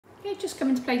Okay, just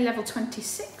coming to play level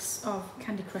 26 of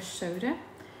Candy Crush Soda.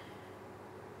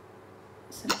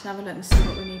 So let's have a look and see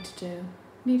what we need to do.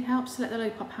 Need help? Select the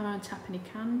lollipop hammer and tap any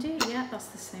candy. Yeah, that's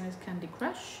the same as Candy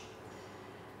Crush.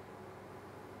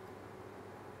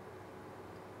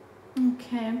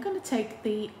 Okay, I'm going to take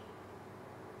the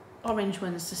orange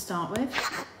ones to start with.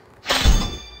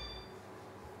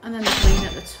 And then the green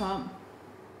at the top.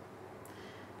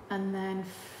 And then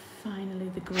finally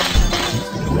the green at the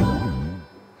bottom.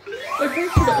 Okay,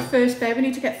 so we've got the first bear. We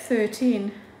need to get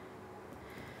 13.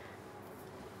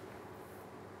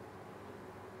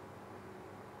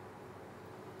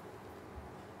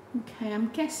 Okay, I'm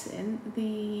guessing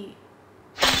the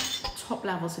top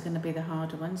levels are going to be the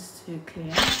harder ones to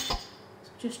clear. So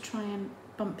just try and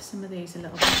bump some of these a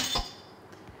little bit.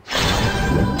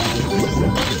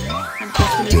 And of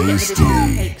course we need to get rid of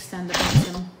these cakes down the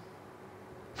bottom.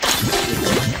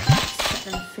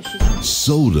 Set them fishes on.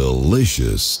 So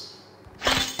delicious.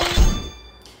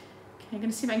 Okay, I'm going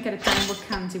to see if I can get a downward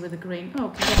candy with a green. Oh,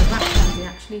 I can get a rat candy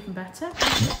actually, even better.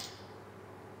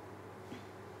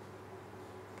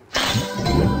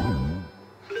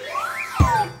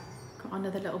 Got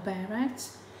another little bear out.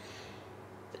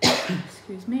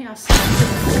 Excuse me, I'll start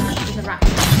with the rat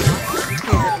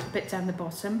candy a bit down the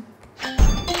bottom.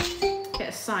 Get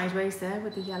a sideways there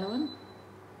with the yellow one.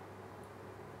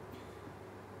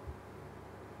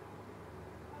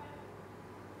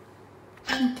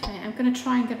 Okay, I'm going to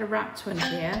try and get a wrapped one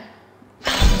here.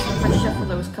 If I shuffle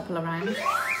those couple around.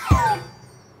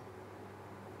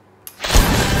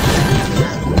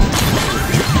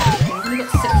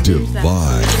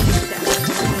 Divine.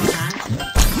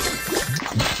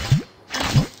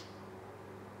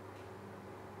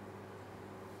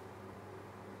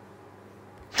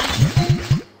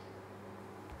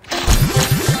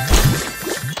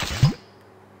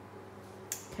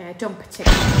 Okay, I don't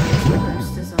particularly use the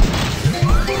boosters on.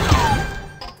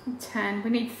 10. We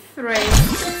need 3.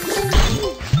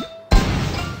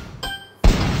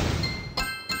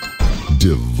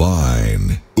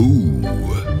 Divine. Ooh.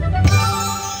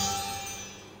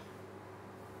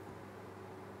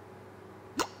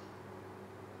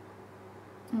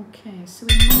 Okay, so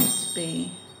we might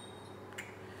be...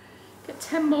 Get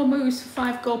 10 more moves for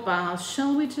 5 gold bars.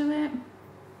 Shall we do it?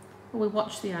 Or we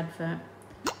watch the advert?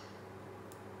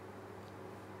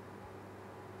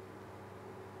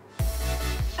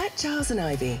 At Charles and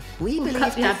Ivy, we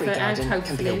believe every garden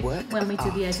can be a work when we of do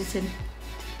art. the editing.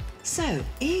 So,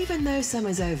 even though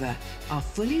summer's over, our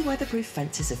fully weatherproof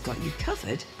fences have got you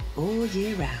covered all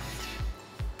year round.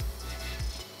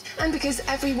 And because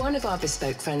every one of our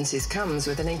bespoke fences comes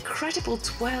with an incredible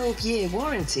 12-year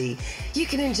warranty, you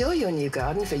can enjoy your new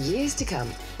garden for years to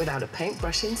come without a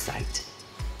paintbrush in sight.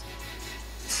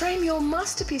 Frame your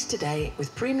masterpiece today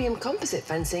with premium composite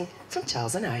fencing from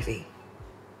Charles and Ivy.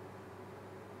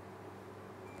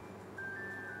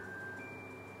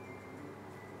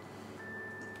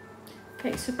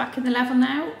 Okay, so back in the level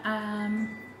now.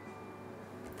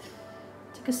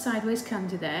 Take a sideways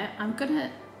candy there. I'm going to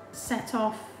set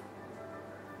off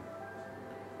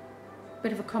a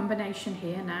bit of a combination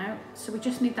here now. So we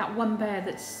just need that one bear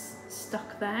that's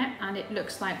stuck there, and it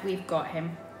looks like we've got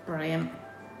him. Brilliant.